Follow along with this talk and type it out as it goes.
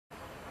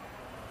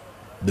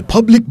The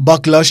public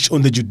backlash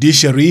on the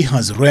judiciary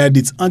has reared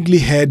its ugly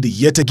head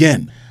yet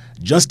again,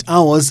 just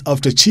hours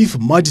after Chief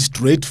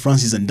Magistrate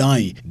Francis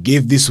Andayi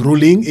gave this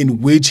ruling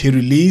in which he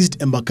released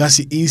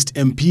Embakasi East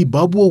MP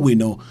Babu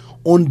Owino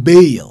on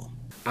bail.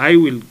 I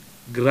will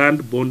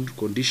grant bond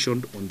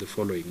conditioned on the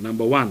following.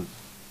 Number one,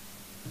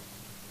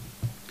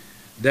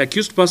 the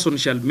accused person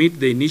shall meet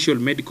the initial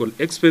medical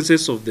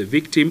expenses of the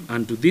victim,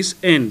 and to this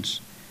end,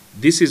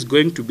 this is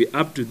going to be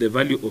up to the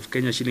value of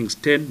Kenya shillings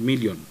 10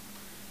 million.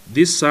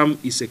 This sum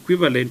is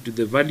equivalent to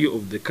the value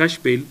of the cash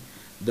bail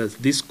that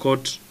this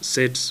court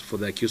sets for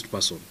the accused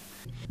person.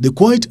 The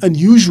quite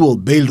unusual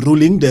bail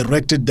ruling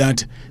directed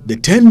that the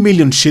 10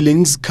 million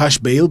shillings cash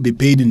bail be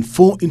paid in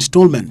 4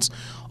 installments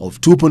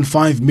of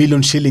 2.5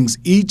 million shillings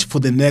each for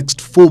the next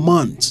 4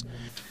 months.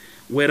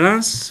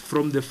 Whereas,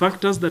 from the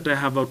factors that I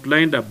have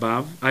outlined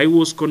above, I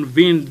was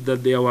convinced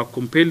that there were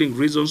compelling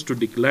reasons to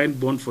decline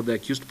bond for the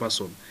accused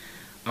person.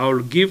 I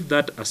will give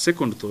that a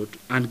second thought,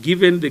 and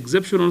given the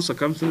exceptional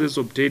circumstances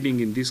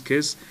obtaining in this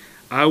case,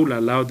 I will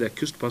allow the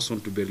accused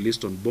person to be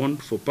released on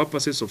bond for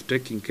purposes of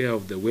taking care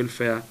of the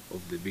welfare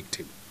of the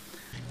victim.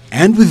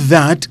 And with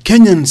that,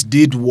 Kenyans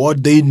did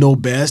what they know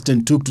best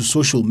and took to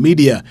social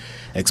media,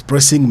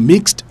 expressing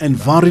mixed and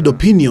varied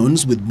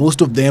opinions, with most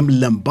of them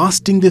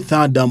lambasting the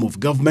third arm of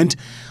government,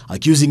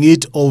 accusing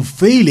it of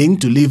failing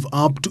to live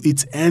up to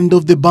its end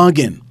of the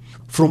bargain.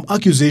 From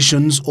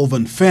accusations of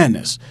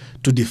unfairness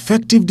to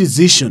defective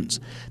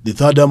decisions, the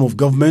third arm of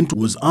government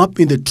was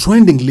up in the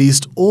trending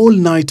list all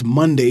night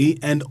Monday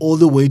and all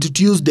the way to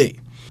Tuesday.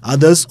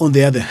 Others, on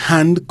the other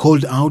hand,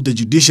 called out the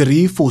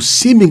judiciary for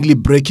seemingly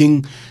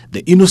breaking the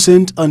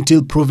innocent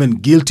until proven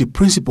guilty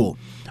principle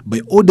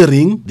by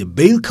ordering the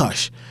bail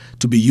cash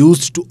to be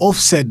used to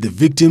offset the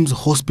victim's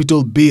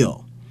hospital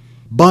bill.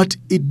 But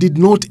it did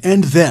not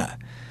end there.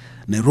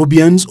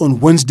 Nairobians on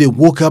Wednesday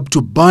woke up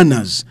to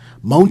banners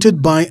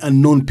mounted by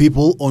unknown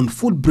people on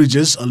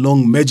footbridges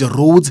along major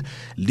roads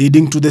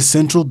leading to the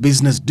central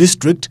business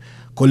district,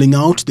 calling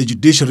out the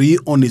judiciary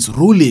on its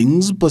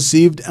rulings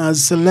perceived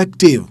as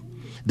selective.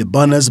 The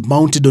banners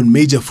mounted on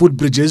major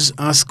footbridges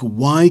ask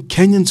why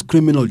Kenya's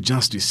criminal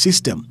justice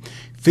system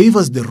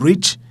favors the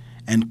rich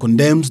and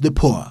condemns the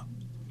poor.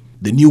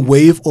 The new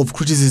wave of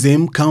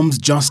criticism comes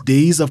just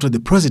days after the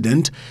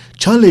president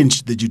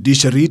challenged the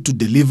judiciary to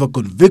deliver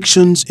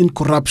convictions in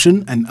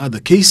corruption and other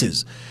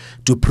cases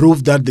to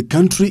prove that the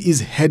country is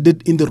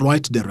headed in the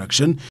right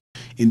direction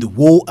in the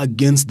war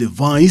against the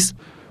vice.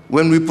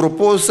 When we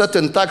propose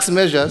certain tax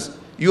measures,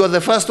 you are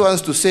the first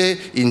ones to say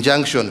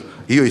injunction.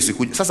 Hiyo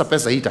isikuja. Sasa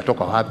pesa hii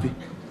itatoka wapi?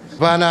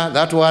 Bana,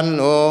 that one,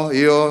 oh,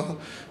 hiyo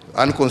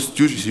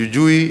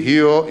unconstitutional,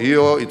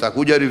 hiyo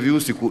itakuja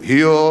review siku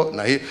hiyo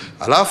na hiyo.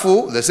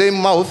 Alafu the same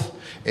mouth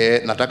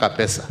nataka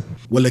pesa.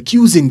 While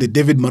accusing the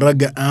David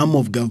Maraga arm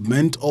of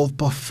government of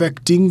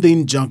perfecting the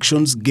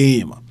injunctions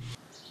game.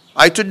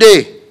 I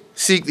today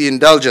seek the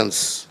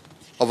indulgence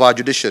of our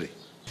judiciary.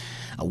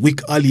 A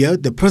week earlier,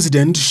 the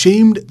president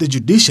shamed the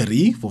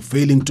judiciary for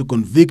failing to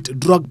convict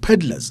drug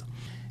peddlers,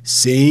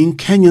 saying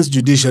Kenya's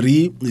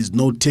judiciary is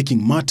not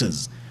taking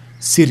matters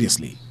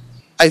seriously.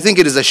 I think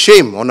it is a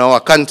shame on our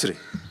country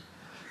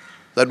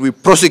that we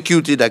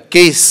prosecuted a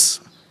case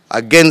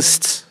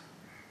against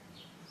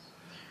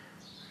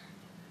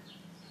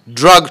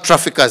drug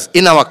traffickers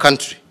in our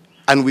country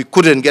and we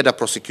couldn't get a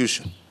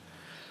prosecution.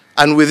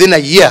 And within a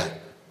year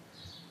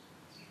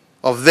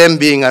of them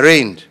being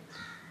arraigned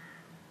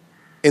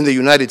in the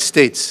United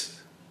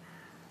States,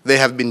 they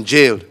have been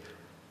jailed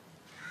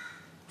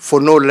for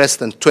no less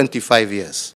than 25 years.